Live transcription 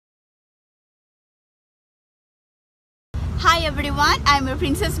Hi everyone, I'm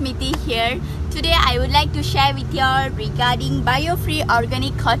Princess Miti here. Today I would like to share with you all regarding BioFree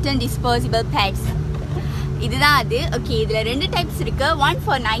organic cotton disposable pads. இதுதான் அது. Okay, இதுல ரெண்டு types இருக்கு. One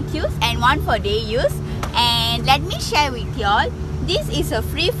for night use and one for day use. And let me share with you all. This is a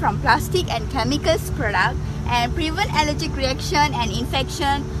free from plastic and chemicals product and prevent allergic reaction and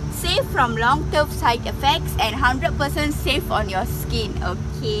infection, safe from long-term side effects and 100% safe on your skin.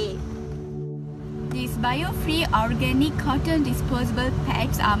 Okay. These BioFree organic cotton disposable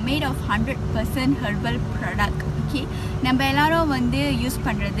pads are made of 100% herbal product. Okay, நம்ம எல்லாரும் use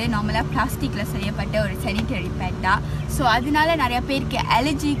பண்ணுறது நார்மலாக பிளாஸ்டிக்கில் செய்யப்பட்ட ஒரு sanitary pad தான். So அதனால நிறைய பேருக்கு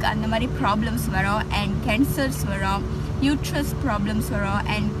அலர்ஜிக் அந்த மாதிரி ப்ராப்ளம்ஸ் வரும் அண்ட் கேன்சர்ஸ் வரும், யூட்ரஸ் ப்ராப்ளம்ஸ் வரும்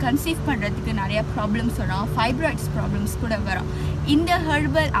அண்ட் கன்சீவ் பண்ணுறதுக்கு நிறைய ப்ராப்ளம்ஸ் வரும், ஃபைப்ராய்ட்ஸ் ப்ராப்ளம்ஸ் கூட வரும். இந்த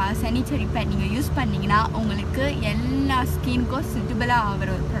ஹெர்பல் sanitary pad நீங்கள் யூஸ் பண்ணிங்கன்னா உங்களுக்கு எல்லா ஸ்கின்க்கும் சூட்டபிளாக ஆகிற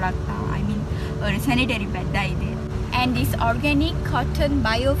ஒரு ப்ராடக்ட் தான். ஐ மீன் ஒரு sanitary pad தான் இது. And these organic cotton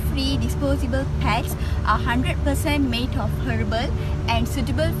BioFree disposable pads are 100% made of herbal and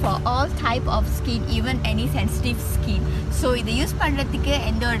suitable for all type of skin, even any sensitive skin. So இதை யூஸ் பண்ணுறதுக்கு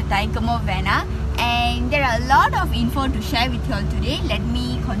எந்த ஒரு தயக்கமும் வேணாம். And there are a lot of info to share with you all today. Let me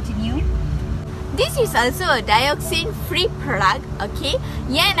continue. This is also a dioxin free product. Okay,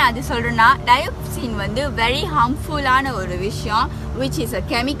 ஏன் நான் அது சொல்கிறேன்னா dioxin very harmful ஆன ஒரு விஷயம், which is a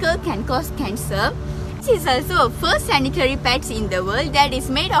chemical can cause cancer. This is also a first sanitary pads in the world that is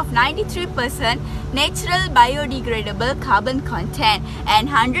made of 93% natural biodegradable carbon content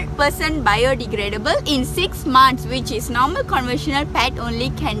and 100% biodegradable in 6 months, which is normal conventional pad only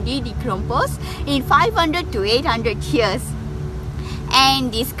can be decomposed in 500 to 800 years. And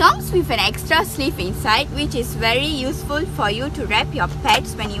this comes with an extra sleeve inside, which is very useful for you to wrap your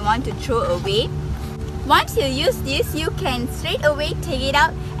pads when you want to throw away. Once you use this, you can straight away take it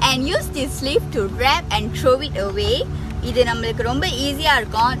out and use this sleeve to wrap and throw it away. இது நம்மளுக்கு ரொம்ப ஈஸியாக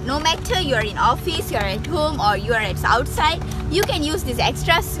இருக்கும். No matter you are in office, you are at home or you are at outside, you can use this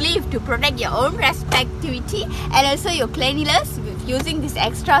extra sleeve to protect your own respectivity and also your cleanliness with using this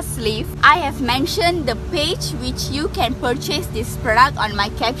extra sleeve. I have mentioned the page which you can purchase this product on my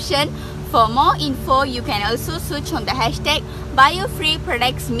caption. For more info, you can also search on the hashtag BioFree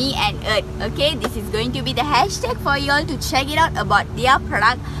Products Me and Earth. Okay, this is going to be the hashtag for you all to check it out about their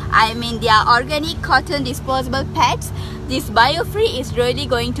product. I mean their organic cotton disposable pads. This BioFree is really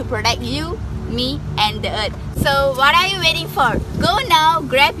going to protect you, me and the earth. So what are you waiting for? Go now,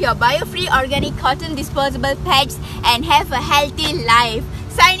 grab your BioFree organic cotton disposable pads and have a healthy life.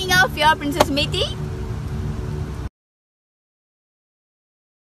 Signing off, your Princess Miti.